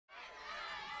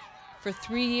For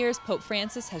 3 years, Pope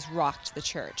Francis has rocked the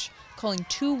church, calling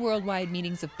 2 worldwide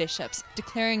meetings of bishops,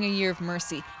 declaring a year of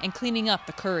mercy, and cleaning up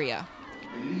the Curia.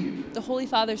 The Holy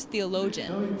Father's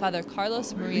theologian, Father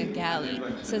Carlos Maria Galli,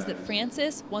 says that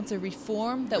Francis wants a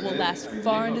reform that will last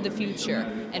far into the future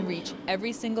and reach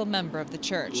every single member of the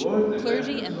church,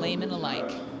 clergy and laymen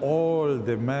alike. All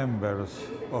the members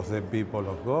of the people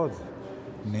of God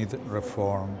need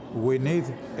reform. We need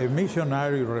a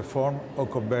missionary reform or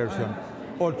conversion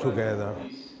altogether.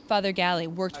 Father Galli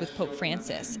worked with Pope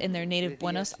Francis in their native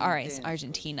Buenos Aires,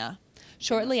 Argentina.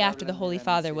 Shortly after the Holy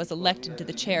Father was elected to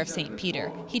the chair of St.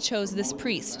 Peter, he chose this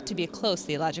priest to be a close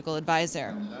theological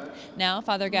advisor. Now,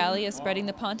 Father Galli is spreading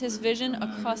the pontiff's vision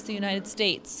across the United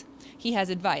States. He has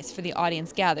advice for the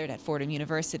audience gathered at Fordham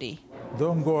University.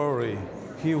 Don't worry,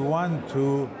 he wants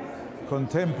to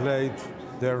contemplate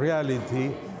the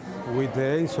reality with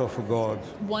the eyes of God.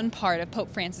 One part of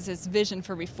Pope Francis's vision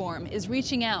for reform is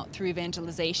reaching out through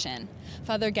evangelization.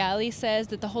 Father Galli says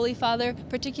that the Holy Father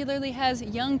particularly has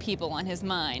young people on his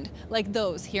mind, like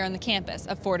those here on the campus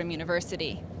of Fordham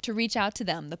University. To reach out to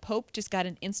them, the Pope just got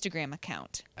an Instagram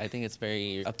account. I think it's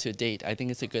very up to date. I think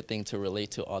it's a good thing to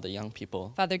relate to all the young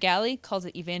people. Father Galli calls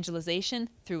it evangelization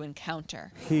through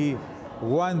encounter. He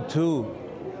wants to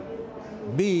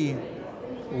be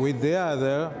with the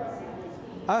other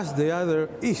as the other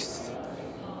is.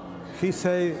 He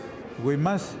said we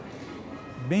must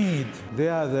meet the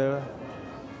other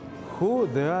who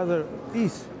the other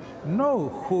is, know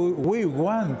who we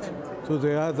want to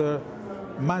the other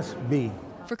must be.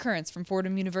 For Currents from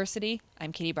Fordham University,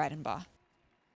 I'm Katie Breidenbach.